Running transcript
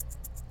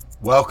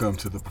Welcome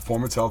to the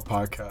Performance Health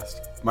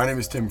Podcast. My name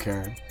is Tim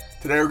Karen.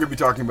 Today we're going to be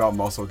talking about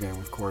muscle gain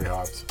with Cory.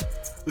 This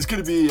is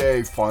going to be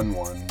a fun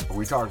one.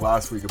 We talked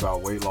last week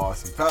about weight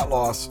loss and fat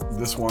loss.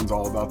 This one's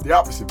all about the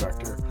opposite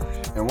vector.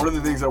 And one of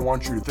the things I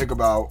want you to think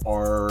about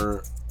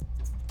are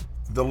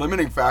the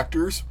limiting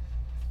factors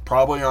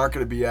probably aren't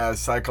going to be as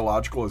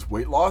psychological as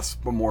weight loss,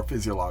 but more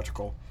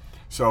physiological.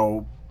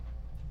 So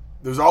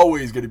there's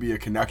always going to be a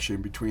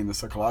connection between the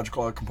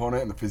psychological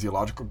component and the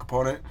physiological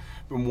component,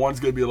 but one's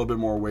going to be a little bit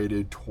more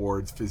weighted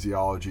towards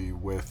physiology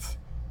with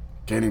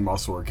gaining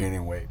muscle or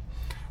gaining weight.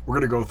 We're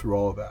going to go through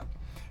all of that.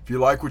 If you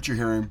like what you're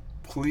hearing,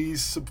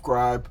 please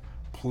subscribe,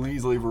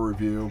 please leave a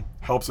review.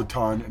 Helps a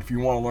ton. And if you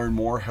want to learn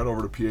more, head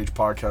over to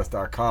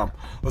phpodcast.com.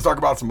 Let's talk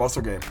about some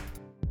muscle gain.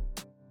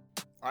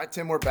 All right,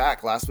 Tim, we're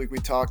back. Last week we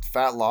talked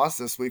fat loss.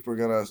 This week we're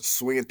going to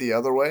swing it the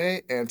other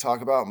way and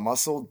talk about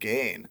muscle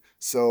gain.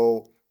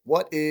 So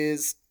what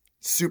is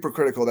super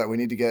critical that we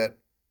need to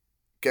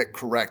get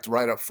correct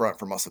right up front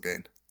for muscle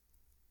gain?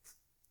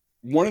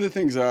 One of the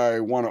things I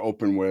want to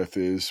open with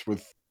is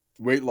with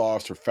weight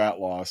loss or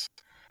fat loss,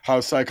 how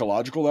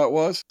psychological that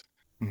was.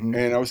 Mm-hmm.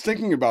 And I was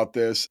thinking about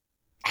this.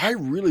 I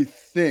really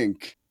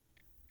think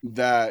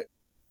that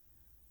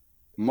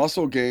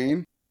muscle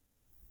gain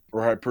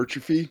or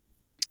hypertrophy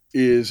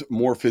is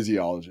more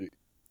physiology.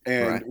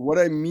 And Right. What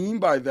I mean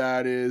by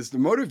that is the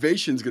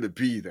motivation is going to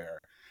be there.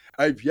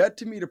 I've yet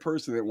to meet a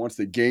person that wants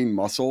to gain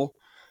muscle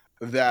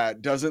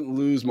that doesn't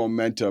lose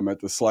momentum at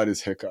the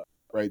slightest hiccup,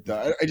 right?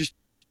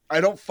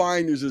 I don't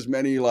find there's as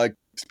many like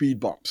speed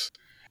bumps.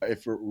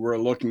 If we're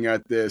looking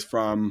at this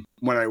from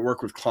when I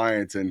work with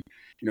clients and,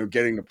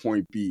 getting to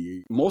point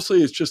B,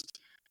 mostly it's just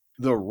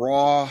the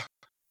raw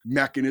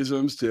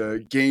mechanisms to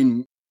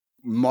gain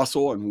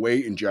muscle and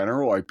weight in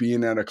general, like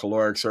being at a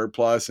caloric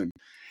surplus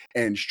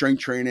and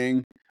strength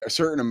training a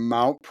certain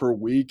amount per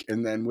week.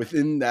 And then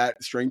within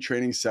that strength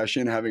training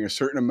session, having a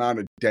certain amount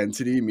of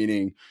density,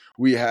 meaning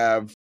we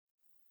have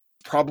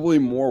probably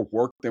more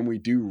work than we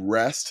do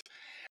rest.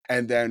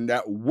 And then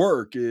that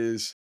work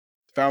is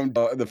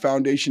the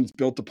foundation's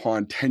built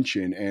upon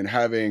tension and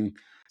having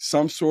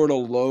some sort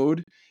of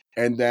load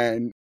and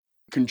then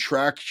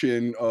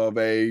contraction of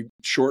a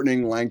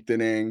shortening,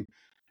 lengthening,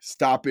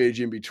 stoppage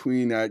in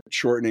between that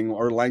shortening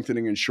or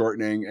lengthening and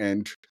shortening,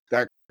 and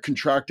that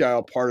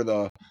contractile part of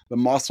the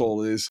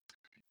muscle is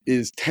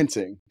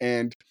tensing.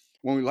 And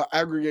when we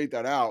aggregate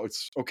that out,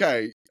 it's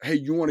okay. Hey,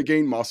 you want to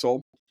gain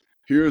muscle?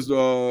 Here's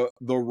the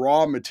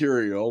raw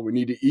material. We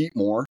need to eat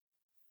more.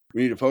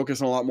 We need to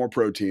focus on a lot more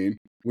protein.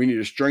 We need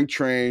to strength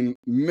train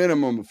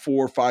minimum of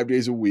 4 or 5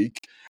 days a week.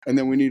 And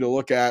then we need to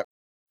look at,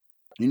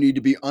 you need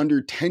to be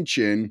under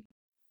tension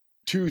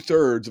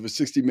 2/3 of a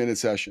 60-minute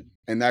session.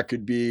 And that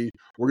could be,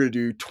 we're going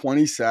to do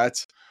 20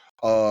 sets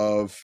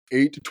of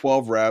 8 to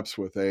 12 reps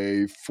with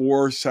a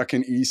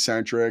 4-second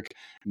eccentric,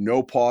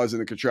 no pause in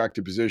the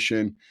contracted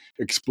position,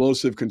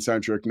 explosive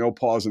concentric, no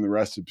pause in the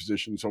rested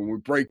position. So when we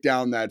break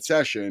down that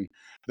session,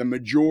 the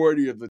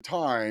majority of the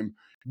time,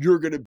 you're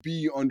going to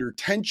be under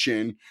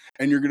tension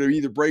and you're going to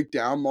either break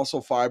down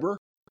muscle fiber,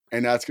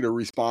 and that's going to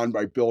respond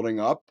by building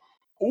up,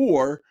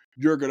 or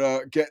you're going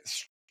to get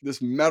this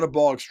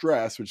metabolic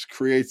stress, which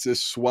creates this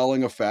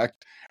swelling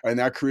effect, and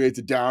that creates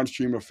a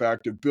downstream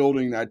effect of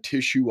building that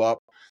tissue up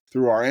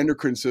through our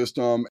endocrine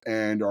system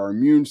and our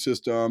immune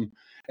system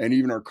and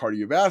even our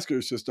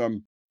cardiovascular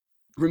system,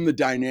 from the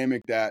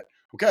dynamic that,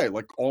 okay,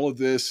 like all of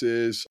this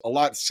is a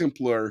lot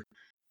simpler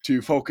to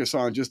focus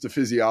on just the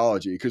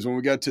physiology. Because when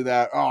we get to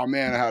that, oh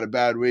man, I had a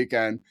bad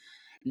weekend,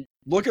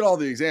 look at all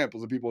the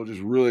examples of people who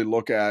just really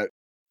look at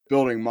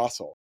building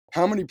muscle.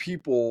 How many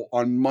people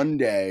on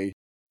Monday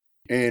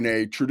in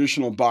a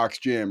traditional box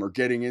gym are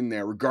getting in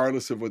there,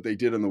 regardless of what they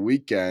did on the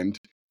weekend,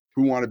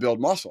 who want to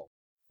build muscle?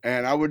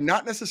 And I would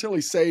not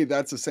necessarily say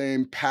that's the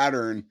same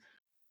pattern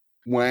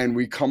when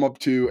we come up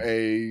to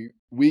a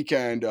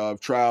weekend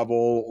of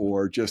travel,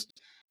 or just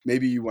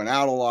maybe you went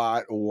out a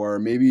lot, or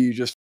maybe you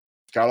just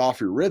got off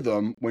your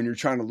rhythm when you're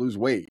trying to lose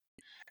weight.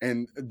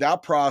 And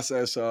that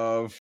process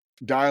of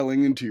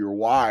dialing into your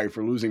why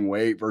for losing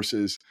weight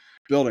versus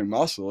building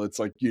muscle, it's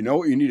like, you know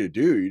what you need to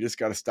do. You just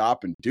got to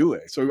stop and do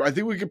it. So I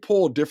think we could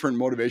pull a different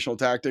motivational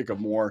tactic of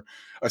more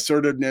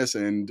assertiveness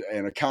and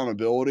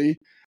accountability.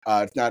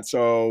 It's not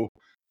so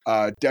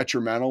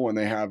detrimental when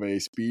they have a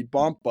speed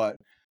bump, but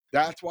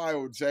that's why I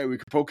would say we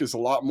could focus a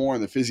lot more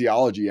on the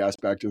physiology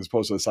aspect as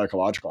opposed to the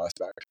psychological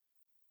aspect.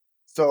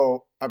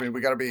 So, I mean, we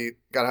got to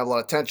have a lot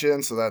of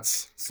tension. So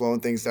that's slowing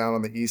things down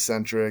on the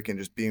eccentric and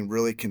just being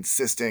really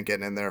consistent,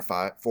 getting in there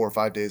 4 or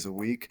 5 days a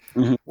week.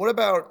 Mm-hmm. What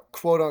about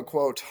quote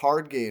unquote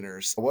hard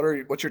gainers?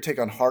 What's your take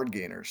on hard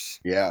gainers?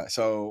 Yeah.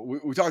 So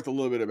we talked a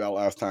little bit about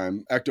last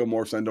time,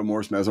 ectomorphs,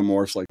 endomorphs,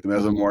 mesomorphs. Like the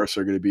mesomorphs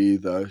are going to be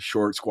the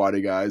short,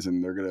 squatty guys,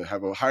 and they're going to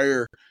have a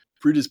higher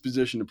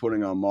predisposition to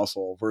putting on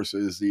muscle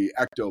versus the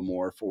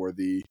ectomorph or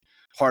the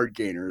hard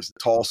gainers, the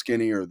tall,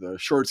 skinny, or the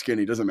short,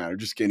 skinny, doesn't matter,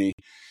 just skinny.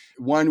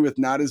 One with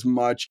not as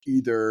much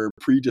either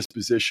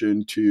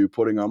predisposition to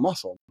putting on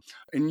muscle.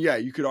 And yeah,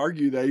 you could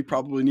argue that you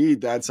probably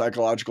need that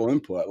psychological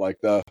input. Like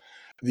the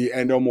the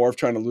endomorph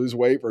trying to lose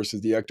weight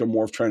versus the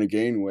ectomorph trying to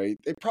gain weight,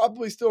 they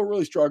probably still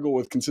really struggle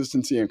with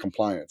consistency and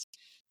compliance.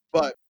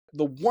 But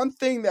the one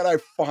thing that I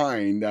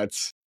find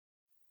that's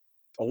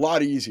a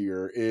lot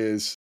easier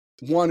is,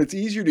 one, it's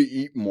easier to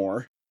eat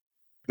more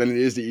than it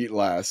is to eat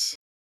less.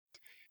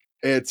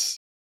 It's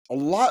a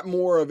lot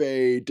more of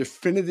a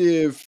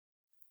definitive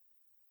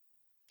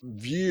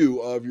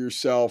view of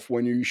yourself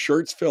when your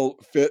shirts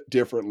fit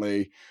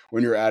differently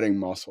when you're adding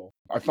muscle.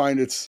 I find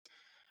it's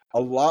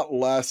a lot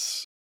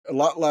less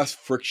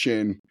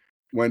friction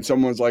when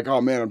someone's like,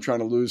 "Oh man, I'm trying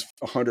to lose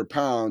 100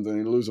 pounds," and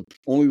they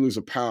only lose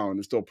a pound.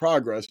 It's still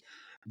progress,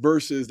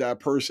 versus that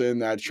person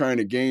that's trying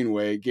to gain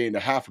weight, gained a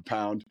half a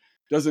pound,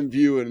 doesn't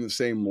view it in the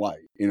same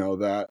light.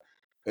 That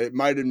it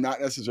might have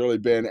not necessarily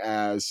been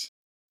as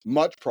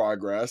much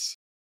progress,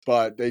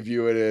 but they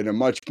view it in a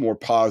much more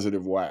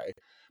positive way.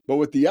 But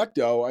with the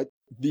ecto,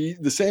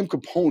 the same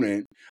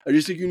component, I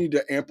just think you need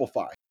to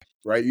amplify,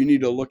 right? You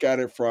need to look at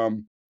it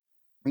from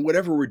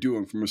whatever we're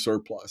doing from a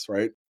surplus,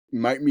 right? It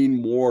might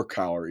mean more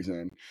calories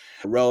in,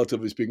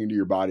 relatively speaking, to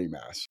your body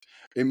mass.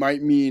 It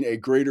might mean a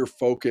greater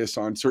focus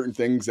on certain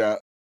things that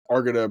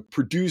are going to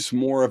produce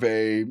more of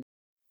a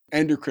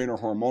endocrine or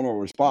hormonal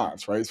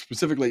response, right?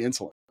 Specifically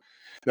insulin.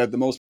 That the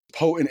most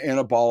potent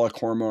anabolic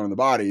hormone in the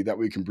body that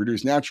we can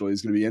produce naturally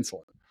is going to be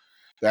insulin.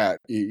 That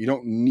you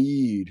don't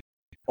need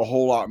a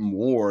whole lot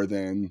more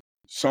than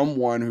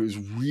someone who's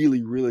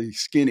really, really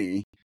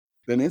skinny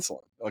than insulin.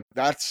 Like,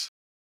 that's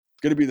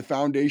going to be the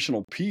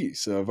foundational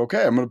piece of,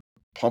 okay, I'm going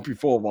to pump you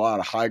full of a lot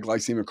of high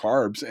glycemic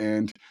carbs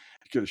and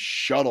going to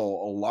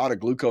shuttle a lot of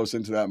glucose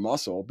into that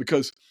muscle.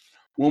 Because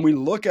when we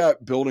look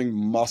at building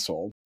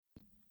muscle,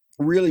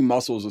 really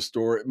muscle is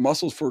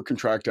muscles for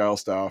contractile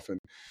stuff.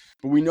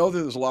 But we know that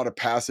there's a lot of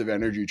passive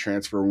energy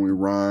transfer when we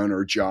run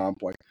or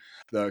jump. Like,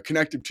 the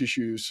connective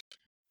tissues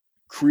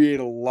create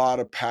a lot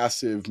of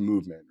passive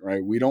movement,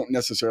 right? We don't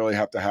necessarily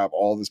have to have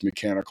all this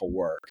mechanical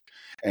work.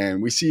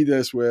 And we see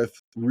this with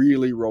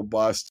really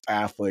robust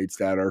athletes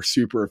that are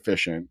super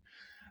efficient.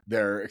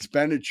 Their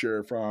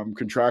expenditure from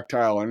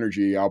contractile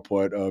energy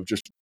output of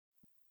just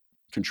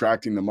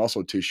contracting the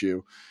muscle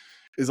tissue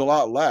is a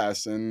lot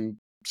less than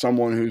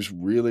someone who's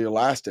really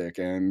elastic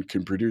and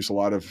can produce a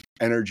lot of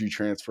energy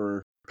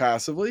transfer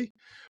passively.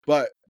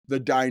 But the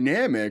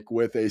dynamic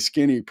with a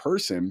skinny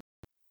person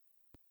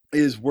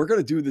is we're going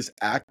to do this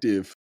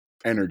active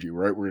energy,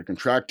 right? We're going to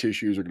contract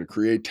tissues, we're going to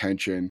create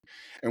tension.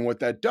 And what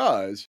that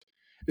does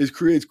is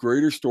creates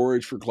greater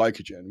storage for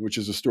glycogen, which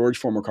is a storage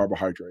form of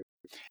carbohydrate.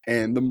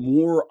 And the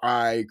more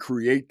I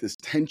create this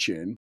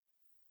tension,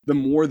 the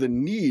more the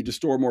need to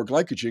store more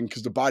glycogen,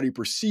 because the body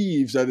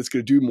perceives that it's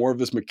going to do more of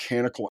this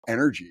mechanical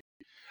energy.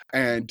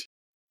 And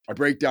I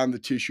break down the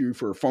tissue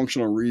for a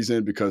functional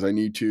reason because I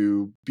need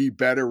to be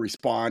better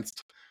response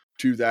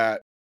to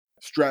that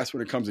stress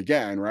when it comes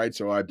again, right?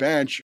 So I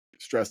bench,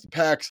 stress the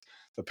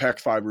pec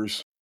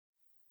fibers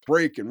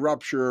break and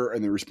rupture,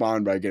 and they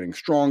respond by getting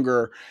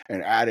stronger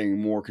and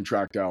adding more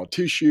contractile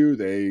tissue.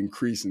 They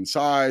increase in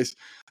size.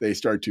 They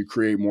start to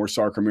create more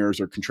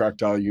sarcomeres or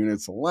contractile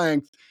units of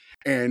length,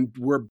 and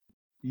we're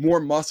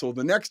more muscle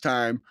the next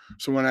time.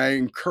 So when I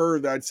incur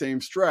that same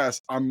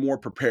stress, I'm more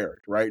prepared,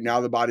 right? Now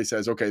the body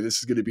says, okay, this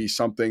is going to be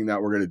something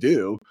that we're going to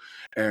do,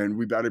 and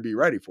we better be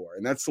ready for it.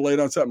 And that's the late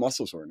onset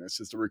muscle soreness.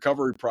 It's the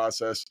recovery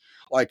process,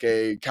 like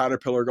a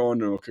caterpillar going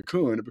to a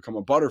cocoon to become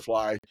a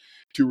butterfly,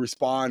 to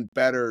respond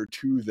better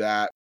to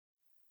that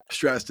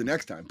stress the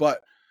next time.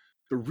 But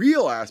the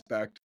real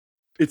aspect,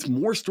 it's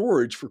more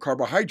storage for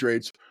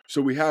carbohydrates,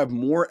 so we have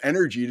more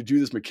energy to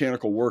do this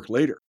mechanical work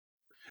later.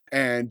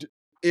 And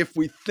if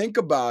we think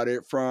about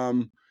it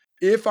from,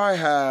 if I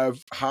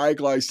have high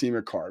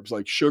glycemic carbs,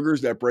 like sugars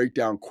that break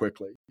down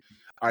quickly,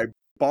 I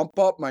bump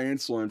up my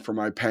insulin for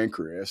my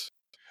pancreas.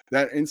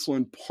 That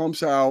insulin pumps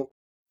that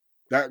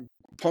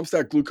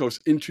glucose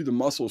into the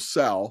muscle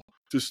cell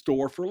to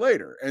store for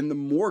later. And the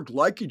more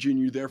glycogen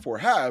you therefore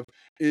have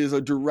is a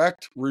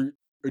direct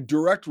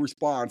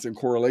response and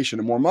correlation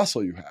to more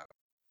muscle you have.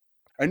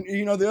 And,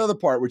 the other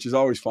part, which is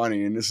always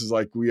funny, and this is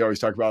like we always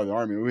talk about in the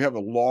Army, we have a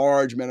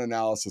large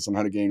meta-analysis on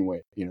how to gain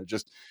weight.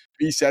 Just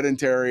be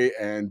sedentary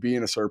and be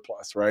in a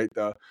surplus, right?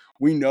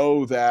 We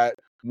know that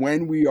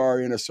when we are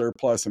in a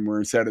surplus and we're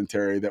in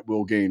sedentary, that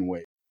we'll gain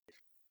weight.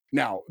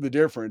 Now, the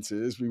difference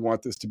is we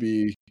want this to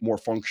be more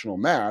functional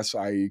mass,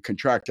 i.e.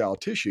 contractile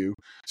tissue.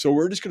 So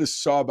we're just going to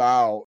sub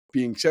out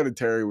being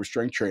sedentary with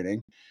strength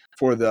training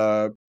for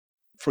the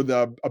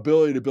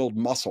ability to build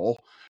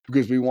muscle,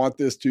 because we want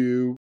this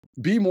to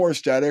be more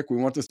aesthetic. We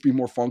want this to be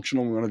more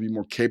functional. We want to be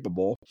more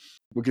capable.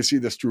 We can see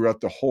this throughout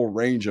the whole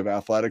range of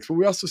athletics, but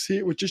we also see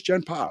it with just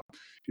Gen Pop.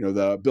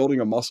 The building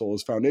of muscle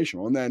is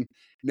foundational. And then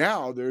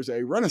now there's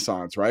a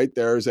renaissance, right?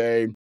 There's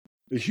a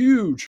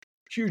huge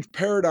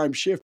paradigm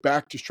shift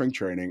back to strength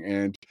training.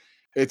 And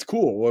it's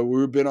cool.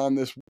 We've been on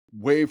this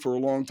wave for a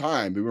long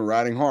time. We've been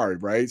riding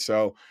hard, right?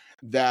 So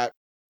that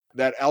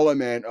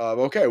element of,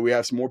 okay, we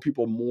have some more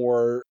people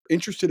more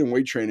interested in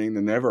weight training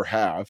than they ever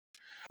have.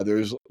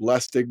 There's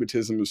less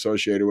stigmatism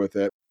associated with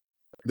it.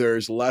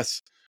 There's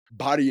less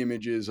body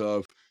images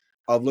of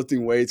of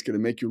lifting weights going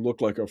to make you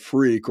look like a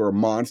freak or a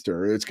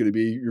monster. It's going to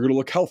be, you're going to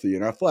look healthy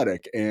and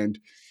athletic and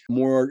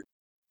more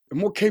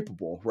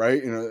capable,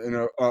 right?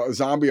 In a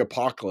zombie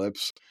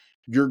apocalypse,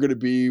 you're going to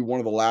be one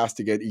of the last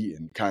to get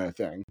eaten, kind of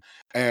thing.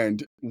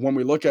 And when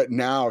we look at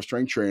now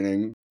strength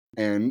training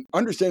and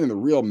understanding the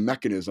real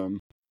mechanism,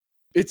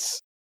 it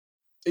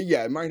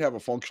might have a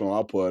functional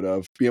output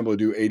of being able to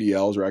do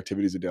ADLs or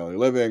activities of daily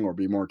living or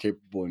be more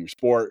capable in your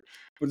sport.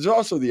 But there's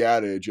also the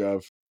adage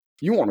of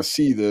you want to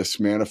see this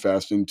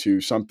manifest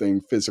into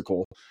something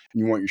physical.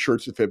 And you want your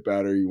shirts to fit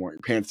better. You want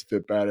your pants to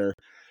fit better.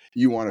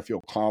 You want to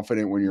feel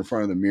confident when you're in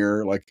front of the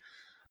mirror. Like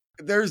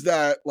there's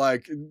that,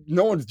 like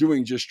no one's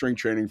doing just strength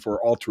training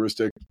for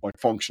altruistic, like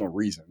functional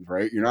reasons,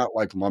 right? You're not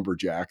like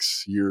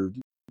lumberjacks. You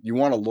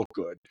want to look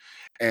good.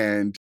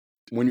 And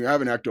when you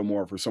have an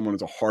ectomorph or someone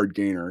who's a hard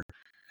gainer,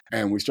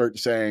 and we start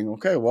saying,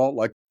 okay, well,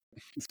 like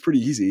it's pretty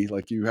easy.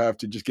 Like you have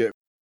to just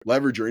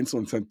leverage your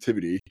insulin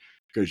sensitivity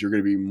because you're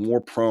going to be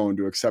more prone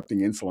to accepting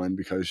insulin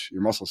because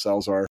your muscle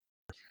cells are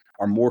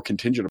more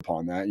contingent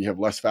upon that. You have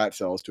less fat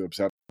cells to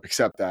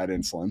accept that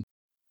insulin.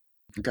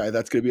 Okay,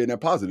 that's going to be a net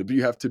positive, but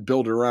you have to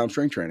build it around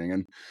strength training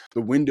and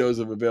the windows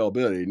of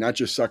availability, not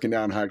just sucking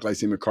down high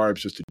glycemic carbs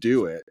just to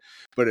do it,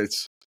 but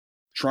it's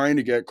trying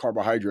to get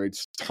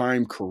carbohydrates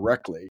timed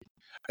correctly.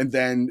 And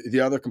then the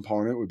other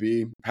component would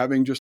be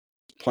having just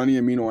plenty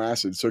of amino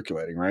acids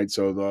circulating, right?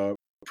 So the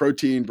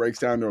protein breaks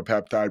down to a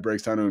peptide,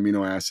 breaks down to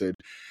amino acid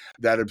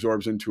that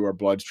absorbs into our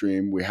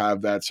bloodstream. We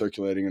have that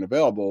circulating and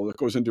available. That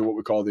goes into what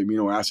we call the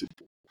amino acid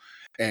pool.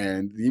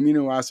 And the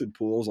amino acid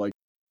pool is like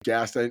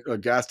a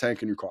gas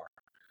tank in your car.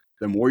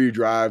 The more you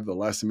drive, the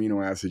less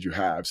amino acids you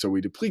have. So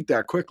we deplete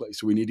that quickly.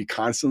 So we need to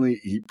constantly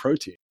eat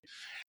protein.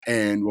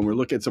 And when we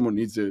look at someone who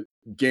needs to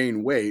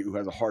gain weight who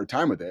has a hard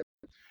time with it,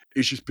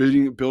 it's just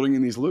building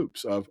in these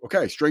loops of,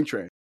 okay, strength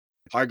training,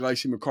 high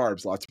glycemic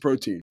carbs, lots of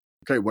protein.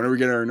 Okay, when are we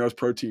getting our nose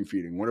protein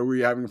feeding? What are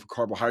we having for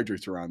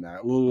carbohydrates around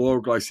that? A little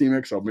lower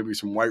glycemic, so maybe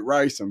some white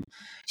rice,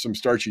 some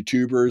starchy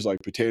tubers like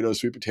potatoes,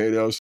 sweet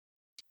potatoes,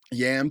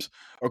 yams.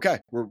 Okay,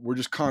 we're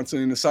just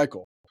constantly in a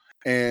cycle.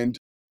 And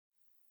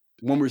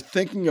when we're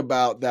thinking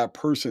about that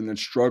person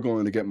that's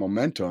struggling to get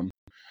momentum,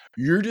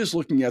 you're just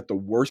looking at the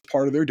worst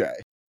part of their day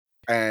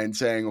and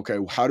saying, okay,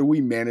 well, how do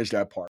we manage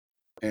that part?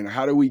 And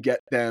how do we get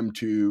them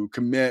to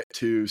commit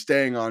to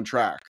staying on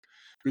track?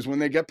 Because when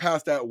they get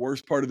past that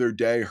worst part of their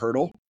day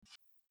hurdle,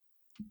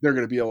 they're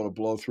going to be able to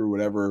blow through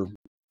whatever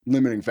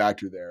limiting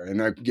factor there.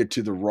 And I get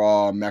to the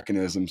raw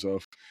mechanisms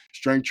of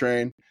strength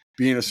train,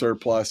 being a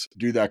surplus,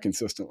 do that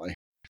consistently.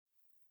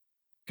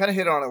 Kind of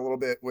hit on it a little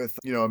bit with,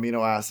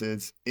 amino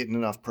acids, eating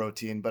enough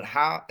protein, but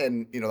how,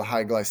 and, the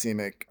high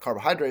glycemic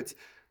carbohydrates,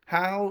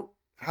 how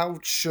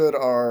should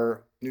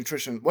our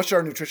nutrition, what should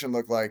our nutrition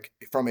look like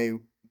from a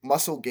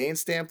muscle gain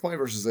standpoint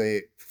versus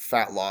a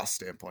fat loss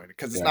standpoint?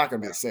 Because it's not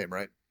going to be the same,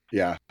 right?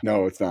 Yeah,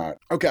 no, it's not.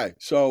 Okay,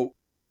 so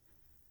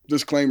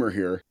disclaimer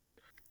here.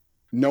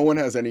 No one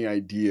has any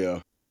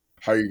idea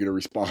how you're going to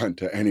respond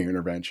to any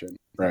intervention,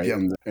 right? Yep.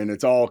 And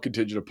it's all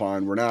contingent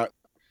upon, we're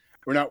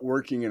not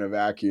working in a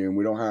vacuum.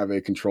 We don't have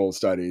a controlled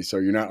study. So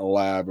you're not in a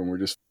lab and we're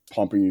just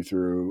pumping you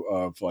through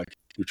of like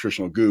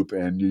nutritional goop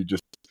and you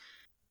just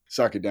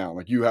suck it down.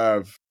 Like you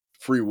have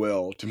free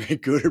will to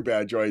make good or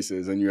bad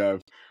choices and you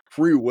have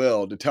free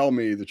will to tell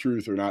me the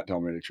truth or not tell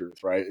me the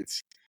truth, right?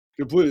 It's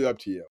completely up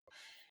to you.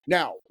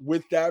 Now,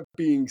 with that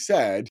being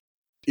said,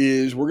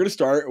 we're going to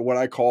start at what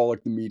I call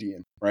like the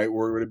median, right?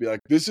 We're going to be like,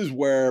 this is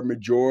where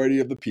majority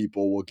of the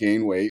people will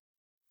gain weight.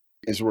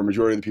 This is where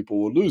majority of the people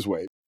will lose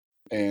weight.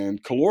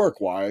 And caloric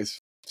wise,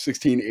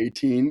 16,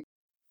 18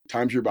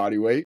 times your body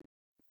weight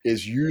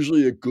is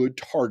usually a good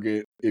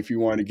target if you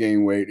want to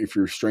gain weight, if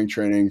you're strength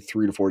training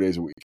 3 to 4 days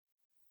a week.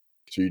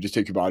 So you just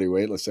take your body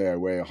weight. Let's say I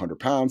weigh 100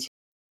 pounds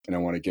and I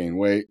want to gain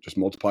weight. Just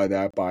multiply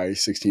that by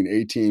 16,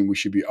 18. We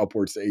should be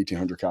upwards to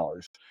 1,800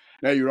 calories.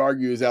 Now you would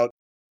argue, is that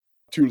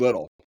too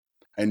little?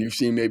 And you've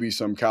seen maybe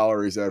some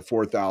calories at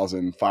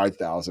 4,000,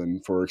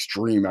 5,000 for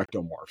extreme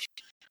ectomorphs.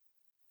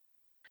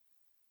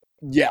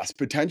 Yes,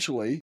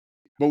 potentially,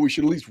 but we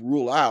should at least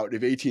rule out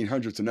if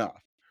 1,800 is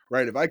enough,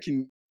 right? If I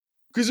can,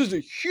 because there's a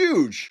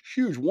huge,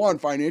 huge, one,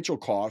 financial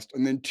cost,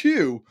 and then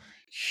two,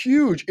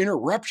 huge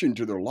interruption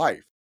to their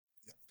life.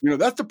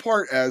 That's the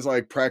part as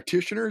like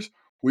practitioners,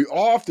 we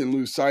often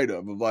lose sight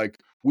of like,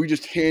 we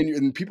just hand you,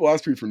 and people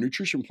ask me for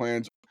nutrition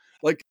plans.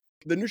 Like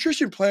the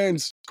nutrition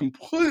plans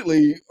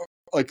completely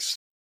like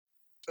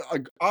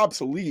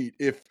obsolete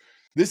if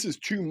this is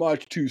too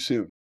much too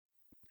soon,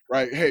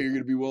 right? Hey, you're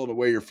going to be willing to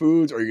weigh your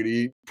foods. Are you going to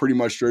eat pretty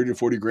much 30 to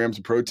 40 grams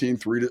of protein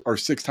 3 or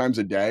 6 times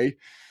a day?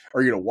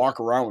 Are you going to walk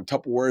around with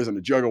Tupperwares and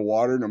a jug of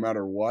water no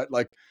matter what?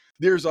 Like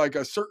there's like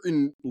a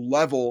certain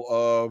level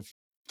of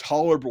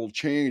tolerable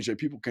change that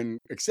people can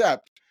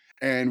accept.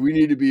 And we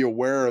need to be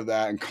aware of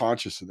that and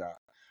conscious of that.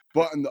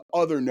 But on the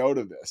other note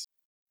of this,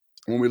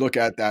 when we look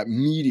at that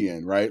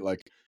median, right?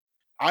 Like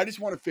I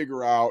just want to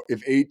figure out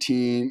if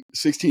 16,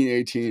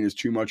 18 is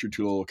too much or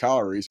too little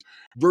calories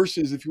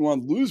versus if you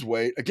want to lose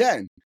weight,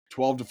 again,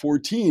 12 to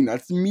 14,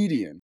 that's the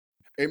median.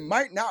 It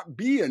might not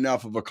be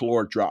enough of a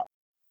caloric drop.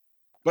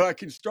 But I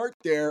can start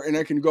there and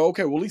I can go,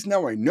 okay, well, at least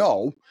now I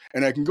know,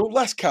 and I can go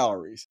less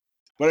calories.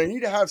 But I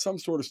need to have some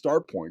sort of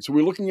start point. So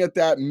we're looking at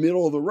that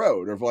middle of the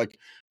road of like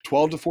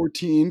 12 to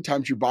 14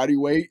 times your body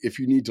weight if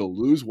you need to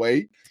lose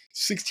weight,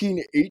 16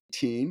 to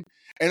 18.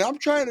 And I'm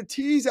trying to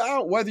tease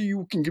out whether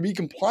you can be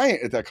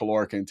compliant at that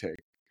caloric intake,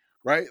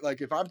 right?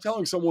 Like if I'm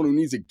telling someone who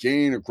needs to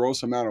gain a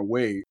gross amount of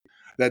weight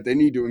that they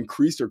need to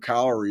increase their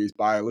calories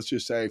by, let's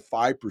just say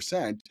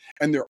 5%,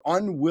 and they're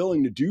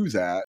unwilling to do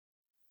that,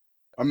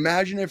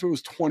 imagine if it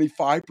was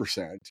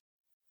 25%.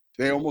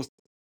 They almost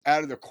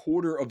added a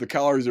quarter of the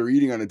calories they're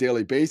eating on a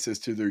daily basis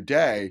to their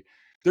day.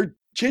 Their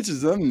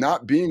chances of them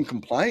not being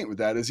compliant with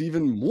that is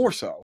even more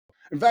so.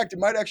 In fact, it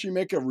might actually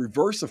make a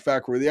reverse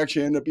effect where they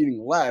actually end up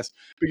eating less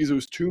because it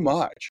was too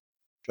much.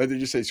 Like they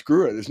just say,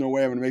 screw it, there's no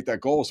way I'm going to make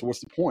that goal, so what's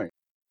the point?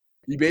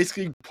 You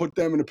basically put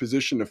them in a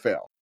position to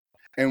fail.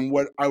 And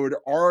what I would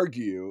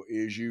argue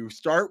is you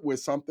start with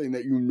something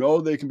that you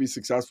know they can be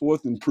successful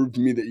with and prove to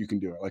me that you can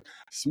do it. Like,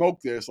 smoke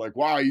this. Like,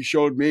 wow, you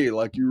showed me.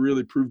 Like, you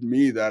really proved to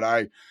me that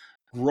I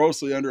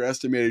grossly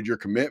underestimated your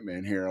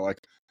commitment here. Like,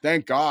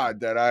 thank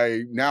God that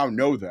I now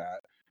know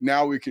that.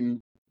 Now we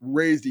can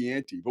raise the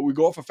ante. But we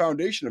go off a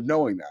foundation of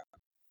knowing that.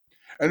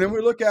 And then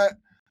we look at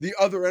the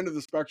other end of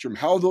the spectrum,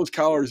 how those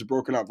calories are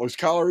broken up. Those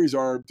calories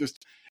are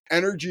just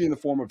energy in the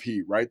form of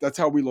heat, right? That's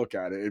how we look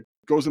at it. It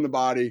goes in the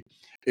body,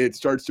 it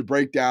starts to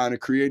break down,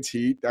 it creates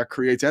heat, that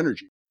creates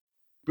energy.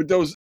 But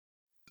those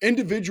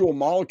individual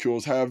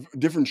molecules have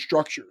different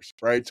structures,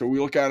 right? So we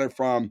look at it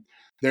from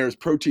there's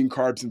protein,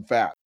 carbs, and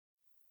fat.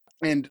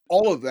 And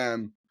all of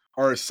them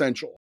are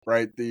essential,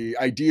 right? The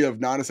idea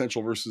of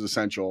non-essential versus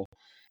essential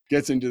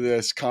gets into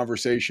this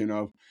conversation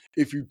of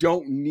if you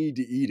don't need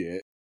to eat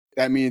it,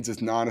 that means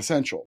it's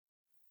non-essential.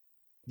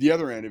 The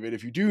other end of it,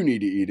 if you do need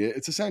to eat it,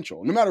 it's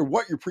essential, no matter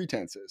what your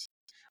pretense is,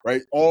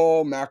 right?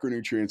 All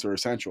macronutrients are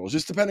essential,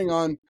 just depending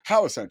on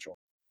how essential.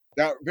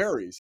 That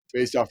varies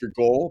based off your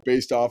goal,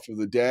 based off of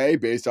the day,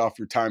 based off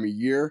your time of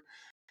year,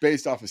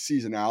 based off of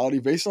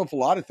seasonality, based off a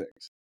lot of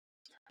things.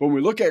 When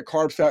we look at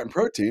carbs, fat, and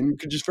protein, we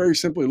could just very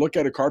simply look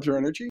at it. Carbs are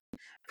energy,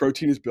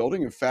 protein is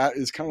building, and fat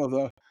is kind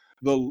of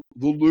the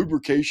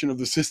lubrication of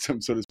the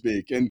system, so to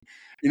speak. And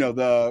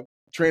the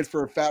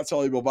transfer of fat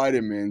soluble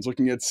vitamins,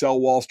 looking at cell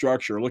wall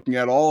structure, looking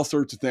at all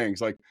sorts of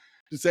things. Like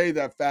to say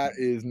that fat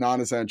is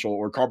non-essential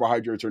or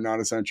carbohydrates are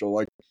non-essential,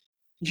 like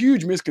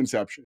huge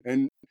misconception.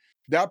 And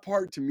that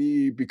part to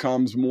me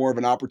becomes more of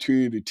an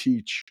opportunity to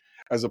teach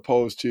as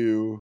opposed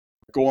to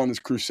go on this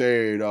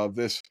crusade of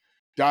this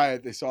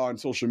diet they saw on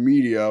social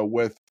media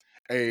with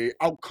a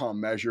outcome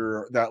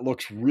measure that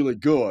looks really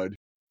good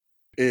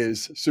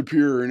is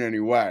superior in any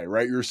way,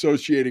 right? You're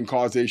associating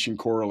causation,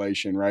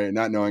 correlation, right? And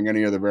not knowing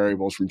any other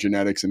variables from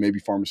genetics and maybe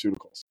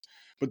pharmaceuticals.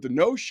 But the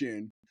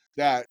notion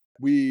that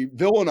we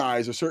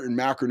villainize a certain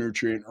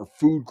macronutrient or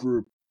food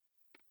group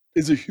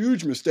is a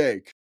huge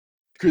mistake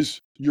because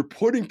you're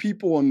putting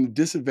people in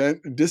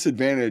the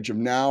disadvantage of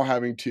now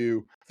having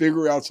to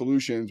figure out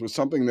solutions with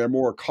something they're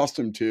more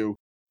accustomed to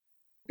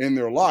in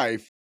their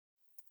life,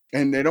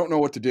 and they don't know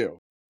what to do.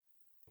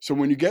 So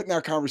when you get in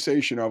that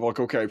conversation of like,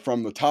 okay,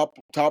 from the top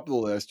of the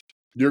list,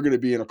 you're going to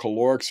be in a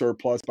caloric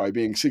surplus by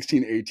being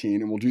 16,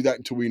 18, and we'll do that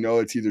until we know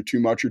it's either too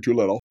much or too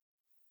little.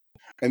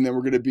 And then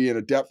we're going to be in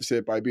a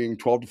deficit by being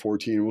 12 to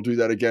 14, and we'll do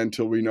that again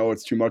until we know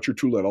it's too much or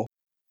too little.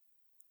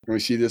 And we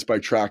see this by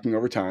tracking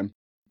over time.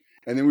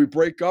 And then we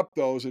break up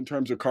those in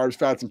terms of carbs,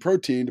 fats, and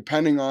protein,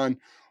 depending on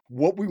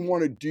what we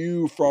want to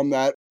do from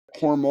that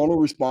hormonal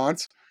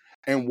response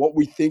and what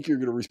we think you're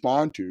going to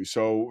respond to.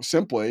 So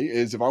simply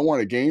is if I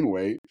want to gain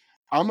weight,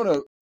 I'm going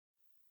to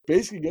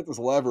basically get this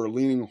lever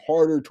leaning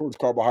harder towards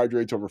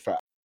carbohydrates over fat.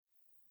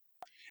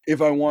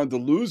 If I wanted to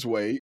lose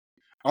weight,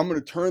 I'm going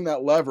to turn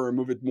that lever and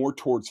move it more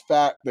towards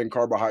fat than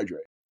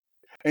carbohydrate.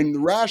 And the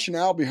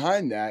rationale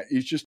behind that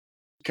is just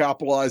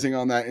capitalizing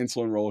on that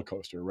insulin roller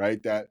coaster,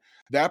 right?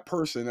 That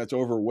person that's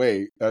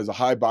overweight, that has a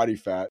high body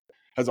fat,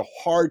 has a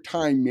hard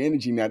time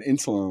managing that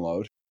insulin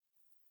load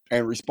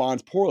and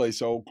responds poorly.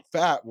 So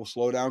fat will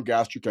slow down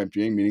gastric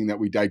emptying, meaning that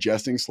we're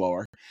digesting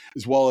slower,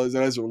 as well as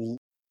it has a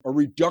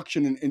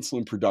reduction in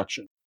insulin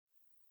production,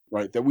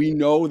 right? That we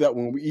know that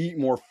when we eat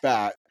more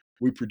fat,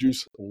 we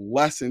produce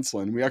less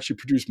insulin. We actually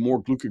produce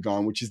more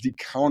glucagon, which is the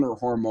counter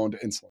hormone to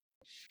insulin.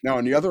 Now,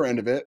 on the other end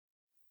of it,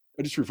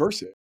 I just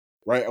reverse it,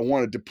 right? I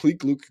want to deplete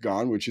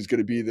glucagon, which is going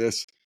to be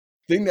this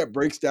thing that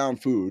breaks down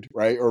food,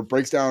 right? Or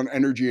breaks down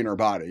energy in our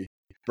body,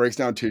 breaks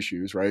down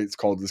tissues, right? It's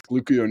called this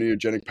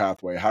gluconeogenic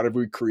pathway. How did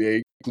we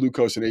create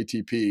glucose and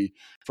ATP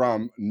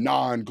from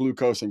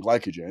non-glucose and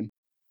glycogen?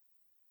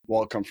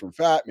 Well, it comes from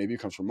fat, maybe it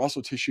comes from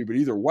muscle tissue, but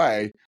either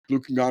way,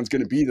 glucagon is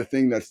going to be the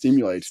thing that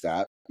stimulates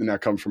that. And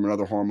that comes from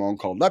another hormone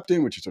called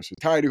leptin, which is our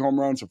satiety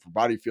hormone. So if our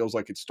body feels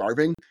like it's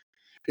starving,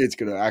 it's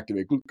going to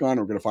activate glucagon.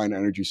 We're going to find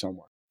energy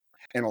somewhere.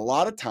 And a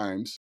lot of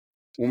times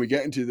when we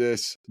get into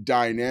this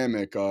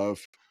dynamic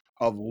of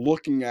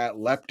looking at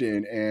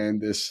leptin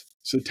and this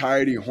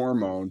satiety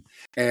hormone,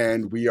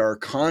 and we are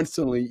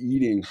constantly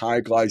eating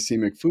high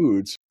glycemic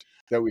foods,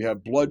 that we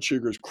have blood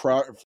sugars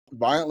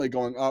violently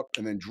going up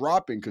and then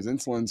dropping because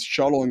insulin's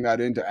shuttling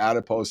that into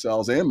adipose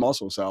cells and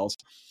muscle cells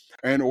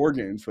and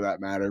organs for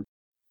that matter,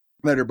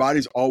 that our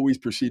bodies always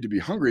perceive to be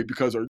hungry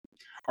because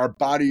our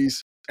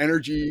body's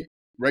energy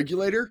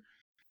regulator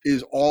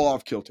is all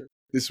off kilter.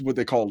 This is what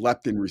they call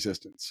leptin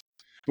resistance.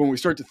 When we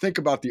start to think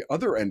about the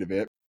other end of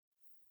it,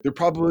 they're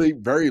probably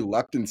very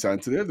leptin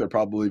sensitive. They're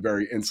probably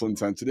very insulin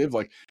sensitive.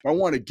 Like if I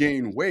want to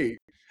gain weight,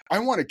 I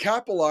want to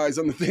capitalize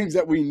on the things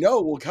that we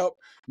know will help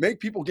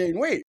make people gain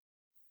weight,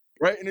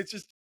 right? And it's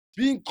just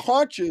being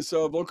conscious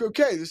of, like,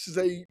 okay, this is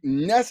a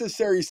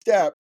necessary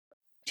step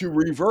to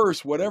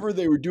reverse whatever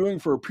they were doing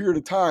for a period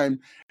of time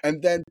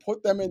and then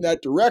put them in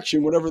that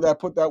direction, whatever that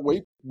put that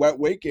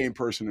weight gain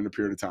person in a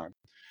period of time.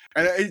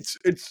 And it's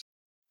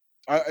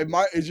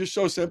just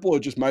so simple.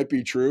 It just might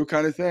be true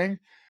kind of thing.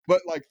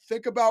 But like,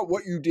 think about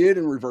what you did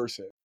and reverse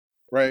it,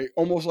 right?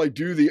 Almost like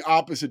do the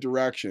opposite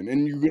direction.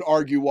 And you can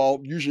argue, well,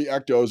 usually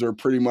ectos are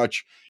pretty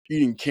much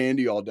eating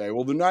candy all day.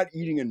 Well, they're not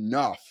eating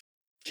enough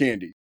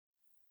candy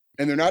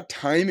and they're not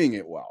timing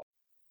it well.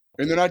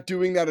 And they're not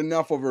doing that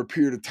enough over a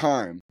period of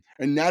time.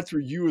 And that's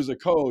where you as a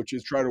coach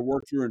is try to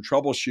work through and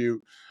troubleshoot,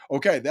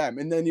 okay, them.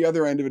 And then the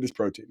other end of it is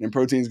protein. And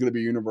protein is going to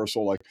be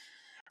universal, like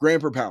gram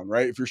per pound,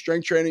 right? If you're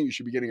strength training, you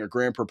should be getting a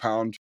gram per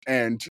pound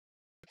and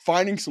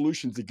finding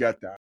solutions to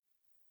get that.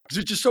 Because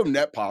it's just so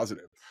net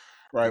positive,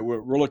 right?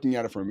 We're looking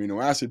at it from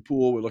amino acid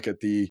pool. We look at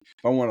if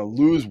I want to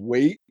lose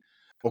weight,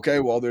 okay,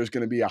 well, there's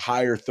going to be a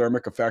higher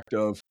thermic effect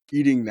of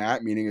eating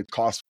that, meaning it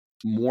costs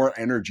more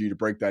energy to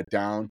break that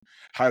down,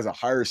 has a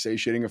higher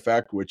satiating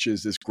effect, which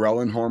is this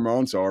ghrelin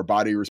hormone. So our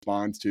body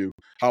responds to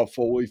how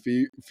full we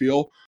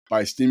feel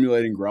by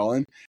stimulating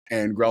ghrelin,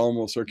 and ghrelin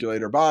will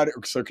circulate our body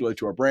or circulate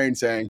to our brain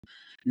saying,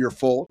 you're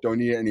full, don't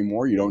need it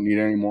anymore, you don't need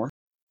it anymore.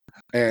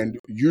 And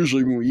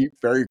usually when we eat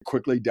very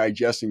quickly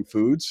digesting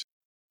foods,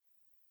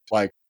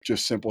 like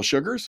just simple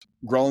sugars,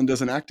 ghrelin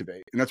doesn't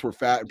activate. And that's where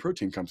fat and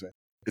protein comes in.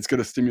 It's going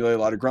to stimulate a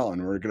lot of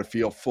ghrelin. We're going to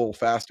feel full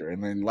faster.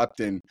 And then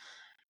leptin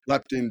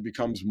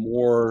becomes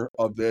more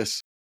of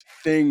this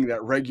thing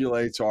that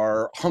regulates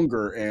our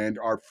hunger and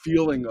our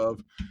feeling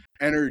of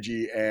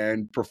energy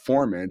and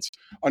performance.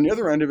 On the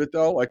other end of it,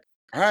 though, like,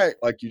 all right,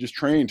 like you just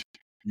trained,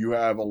 you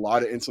have a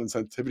lot of insulin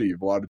sensitivity, you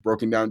have a lot of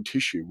broken down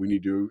tissue. We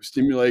need to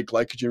stimulate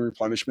glycogen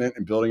replenishment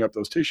and building up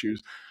those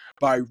tissues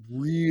by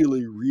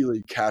really,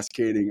 really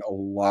cascading a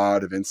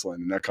lot of insulin.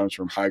 And that comes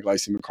from high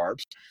glycemic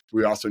carbs.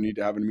 We also need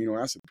to have an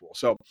amino acid pool.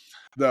 So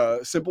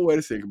the simple way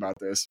to think about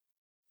this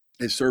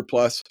is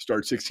surplus,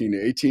 start 16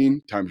 to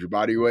 18 times your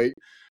body weight.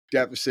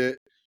 Deficit,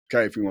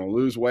 okay, if you want to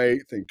lose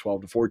weight, think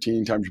 12 to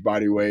 14 times your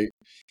body weight.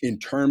 In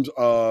terms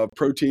of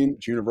protein,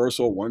 it's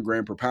universal, 1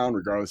 gram per pound,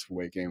 regardless of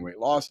weight gain, weight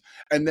loss.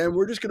 And then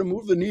we're just going to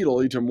move the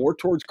needle either more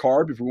towards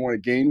carb if we want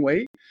to gain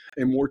weight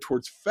and more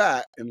towards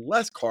fat and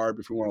less carb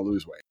if we want to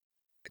lose weight.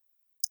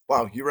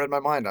 Wow, you read my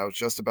mind. I was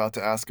just about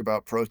to ask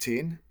about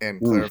protein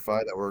and clarify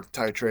that we're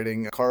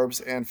titrating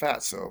carbs and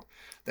fat. So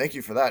thank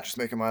you for that. Just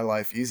making my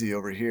life easy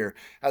over here.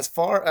 As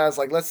far as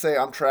like, let's say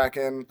I'm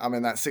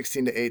in that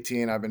 16 to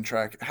 18. I've been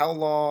tracking how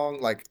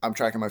long, like I'm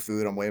tracking my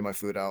food, I'm weighing my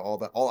food out,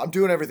 I'm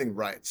doing everything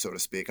right, so to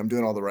speak. I'm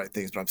doing all the right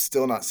things, but I'm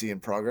still not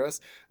seeing progress.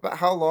 But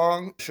how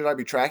long should I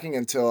be tracking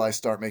until I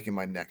start making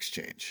my next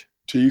change?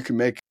 So you can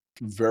make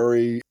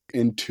very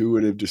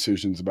intuitive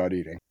decisions about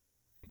eating.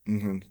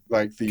 Mm-hmm.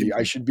 Like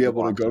I should be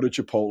able to go to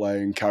Chipotle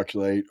and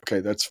calculate, okay,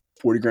 that's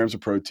 40 grams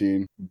of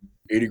protein,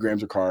 80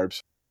 grams of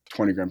carbs,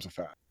 20 grams of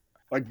fat.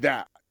 Like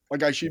that.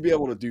 Like I should be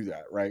able to do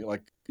that, right?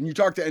 Like when you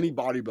talk to any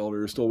bodybuilder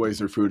who still weighs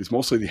their food, it's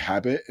mostly the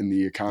habit and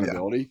the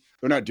accountability. Yeah.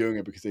 They're not doing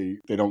it because they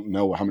don't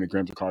know how many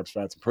grams of carbs,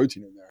 fats, and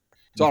protein in there.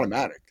 It's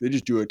automatic. They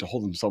just do it to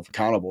hold themselves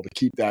accountable, to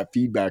keep that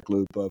feedback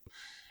loop of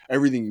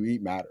everything you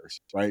eat matters,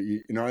 right?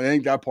 You know, I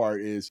think that part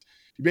is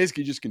you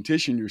basically just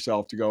condition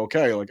yourself to go,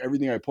 okay, like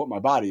everything I put in my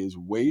body is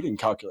weighed and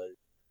calculated.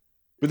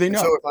 But they know.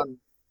 So if I'm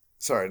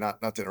sorry, not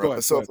to interrupt,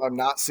 but so if I'm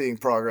not seeing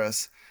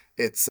progress,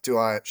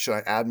 should I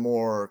add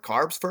more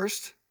carbs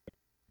first?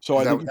 So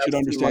I think you should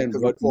understand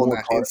what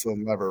more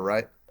insulin lever,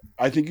 right?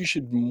 I think you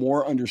should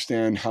more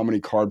understand how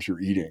many carbs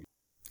you're eating.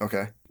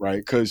 Okay. Right?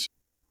 Because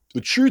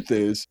the truth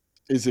is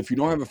if you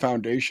don't have a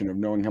foundation of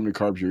knowing how many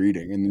carbs you're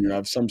eating, and then you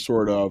have some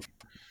sort of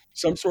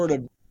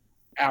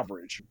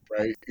average,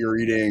 right? You're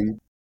eating,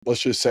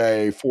 let's just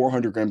say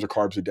 400 grams of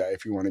carbs a day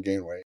if you want to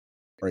gain weight,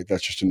 right?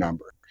 That's just a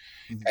number.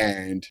 Mm-hmm.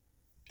 And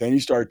then you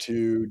start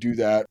to do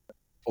that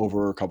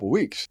over a couple of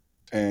weeks.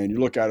 And you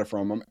look at it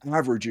from, I'm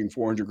averaging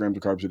 400 grams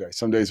of carbs a day.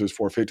 Some days it was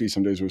 450,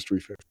 some days it was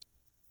 350.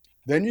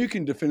 Then you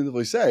can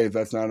definitively say if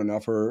that's not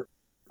enough or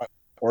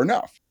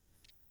enough.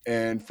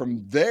 And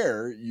from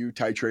there, you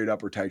titrate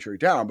up or titrate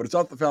down. But it's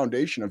off the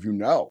foundation of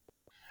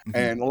Mm-hmm.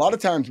 And a lot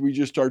of times we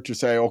just start to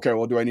say, okay,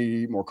 well, do I need to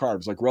eat more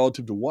carbs? Like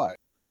relative to what?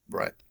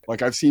 Right.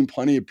 Like I've seen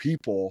plenty of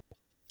people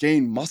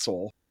gain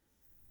muscle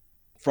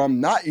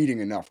from not eating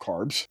enough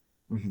carbs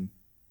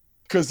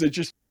because it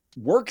just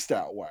works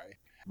that way.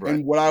 Right.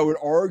 And what I would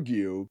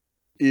argue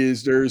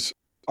is there's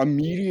a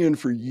median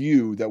for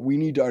you that we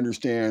need to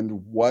understand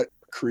what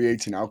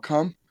creates an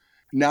outcome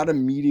not a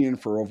median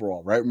for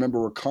overall, right?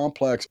 Remember, we're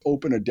complex,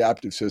 open,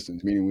 adaptive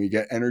systems, meaning we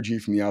get energy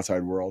from the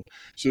outside world.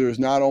 So there's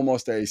not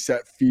almost a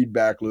set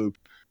feedback loop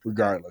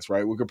regardless,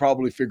 right? We could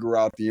probably figure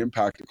out the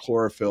impact of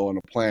chlorophyll in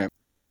a plant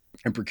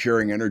and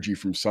procuring energy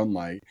from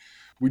sunlight.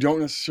 We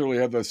don't necessarily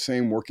have the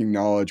same working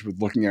knowledge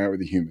with looking at it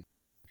with a human.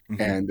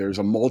 Mm-hmm. And there's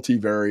a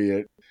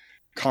multivariate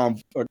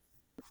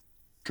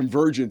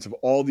convergence of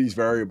all these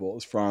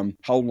variables, from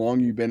how long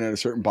you've been at a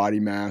certain body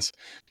mass,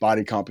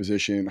 body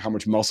composition, how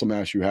much muscle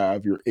mass you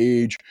have, your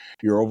age,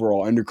 your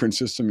overall endocrine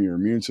system, your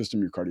immune system,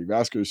 your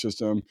cardiovascular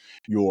system,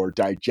 your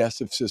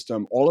digestive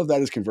system. All of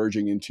that is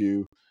converging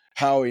into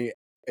how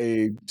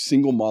a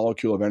single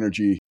molecule of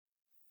energy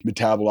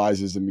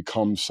metabolizes and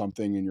becomes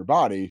something in your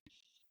body.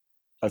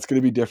 That's going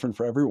to be different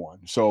for everyone.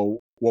 So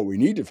what we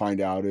need to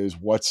find out is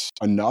what's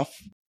enough,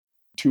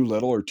 too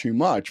little, or too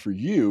much for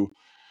you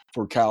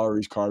for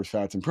calories, carbs,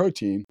 fats, and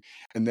protein.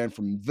 And then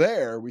from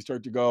there, we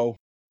start to go,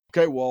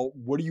 okay, well,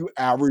 what are you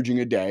averaging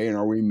a day? And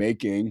are we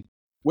making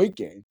weight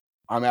gain?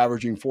 I'm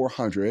averaging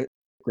 400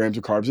 grams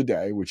of carbs a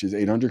day, which is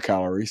 800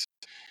 calories.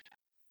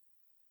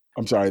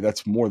 I'm sorry,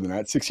 that's more than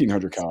that,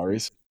 1600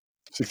 calories.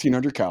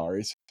 1600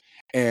 calories.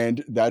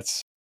 And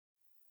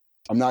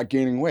I'm not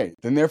gaining weight.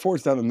 Then therefore,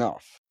 it's not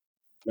enough.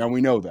 Now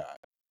we know that.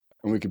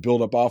 And we can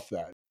build up off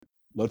that.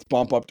 Let's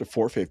bump up to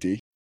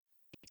 450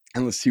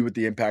 and let's see what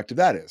the impact of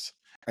that is.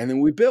 And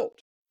then we build.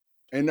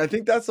 And I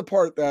think that's the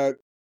part that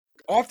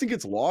often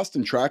gets lost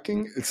in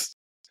tracking.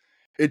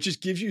 It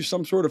just gives you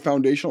some sort of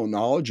foundational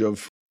knowledge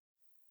of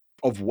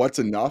what's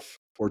enough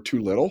or too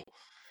little.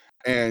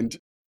 And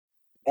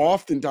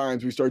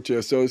oftentimes we start to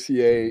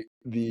associate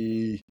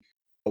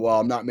well,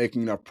 I'm not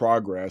making enough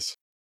progress.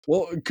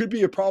 Well, it could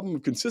be a problem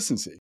of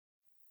consistency,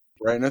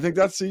 right? And I think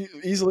that's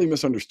easily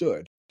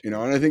misunderstood, and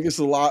I think it's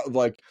a lot of,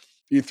 like,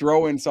 you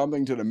throw in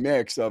something to the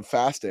mix of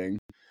fasting,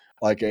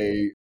 like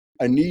a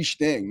niche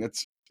thing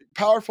that's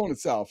powerful in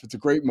itself. It's a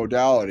great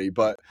modality,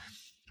 but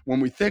when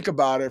we think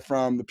about it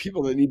from the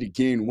people that need to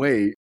gain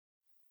weight,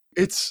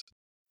 it's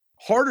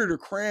harder to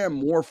cram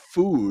more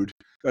food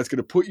that's going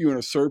to put you in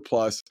a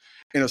surplus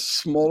in a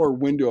smaller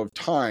window of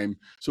time.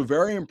 So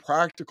very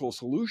impractical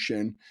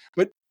solution,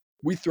 but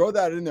we throw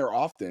that in there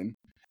often,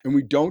 and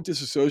we don't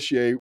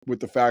disassociate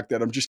with the fact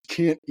that I'm just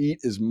can't eat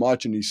as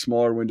much in these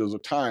smaller windows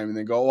of time, and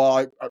then go,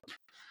 well,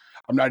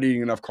 I'm not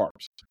eating enough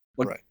carbs.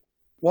 Like, Right.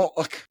 well,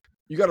 look,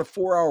 you got a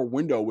 4-hour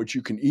window which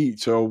you can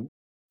eat. So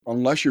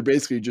unless you're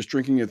basically just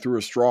drinking it through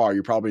a straw,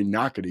 you're probably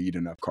not going to eat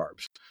enough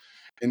carbs.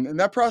 And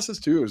that process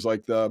too is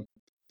like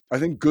I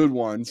think good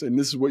ones, and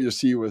this is what you'll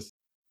see with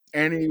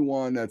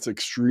anyone that's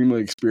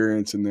extremely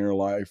experienced in their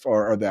life,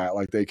 are that,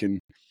 like, they can,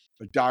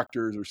 like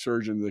doctors or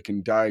surgeons that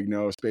can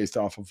diagnose based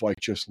off of, like,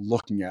 just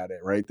looking at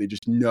it, right? They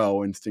just know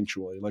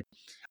instinctually. Like,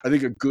 I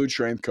think a good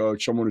strength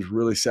coach, someone who's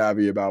really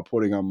savvy about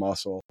putting on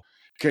muscle,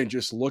 can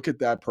just look at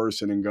that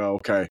person and go,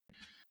 okay,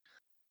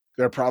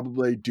 they're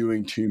probably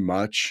doing too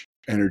much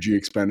energy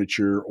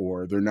expenditure,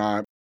 or they're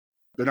not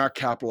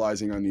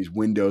capitalizing on these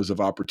windows of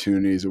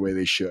opportunities the way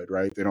they should,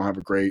 right? They don't have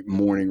a great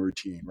morning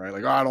routine, right?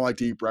 Like, oh, I don't like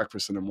to eat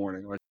breakfast in the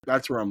morning. Like,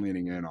 that's where I'm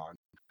leaning in on.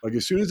 Like,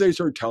 as soon as they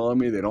start telling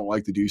me they don't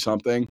like to do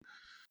something,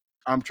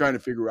 I'm trying to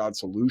figure out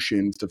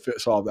solutions to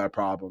solve that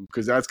problem,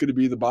 because that's going to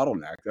be the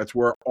bottleneck. That's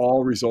where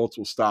all results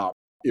will stop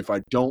if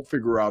I don't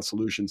figure out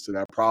solutions to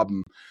that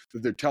problem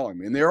that they're telling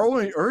me. And they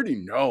already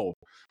know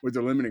what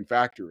their limiting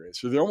factor is.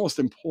 So they're almost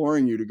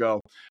imploring you to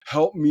go,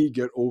 help me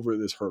get over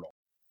this hurdle.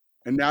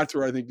 And that's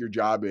where I think your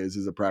job is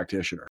as a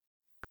practitioner.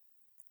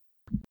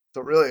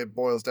 So really it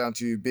boils down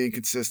to being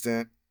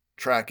consistent,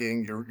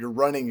 tracking, you're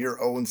running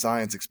your own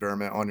science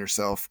experiment on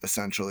yourself,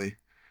 essentially.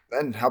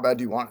 Then how bad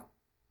do you want it?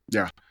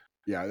 Yeah.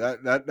 Yeah.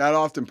 That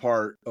often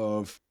part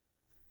of,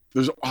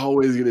 there's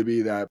always going to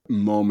be that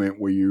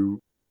moment where you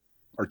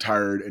are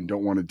tired and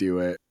don't want to do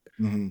it.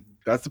 Mm-hmm.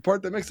 That's the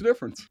part that makes the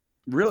difference.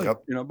 Really,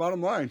 Yep.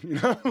 Bottom line,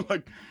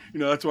 like,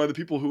 that's why the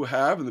people who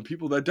have and the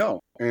people that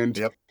don't. And,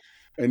 Yep.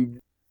 and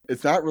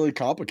it's not really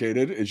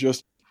complicated.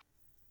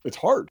 It's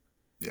hard.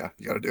 Yeah,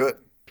 you got to do it.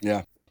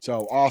 Yeah.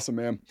 So awesome,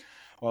 man.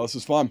 Well, this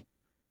is fun.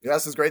 Yeah,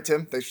 this is great,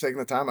 Tim. Thanks for taking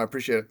the time. I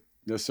appreciate it.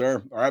 Yes,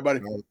 sir. All right, buddy.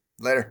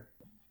 Later.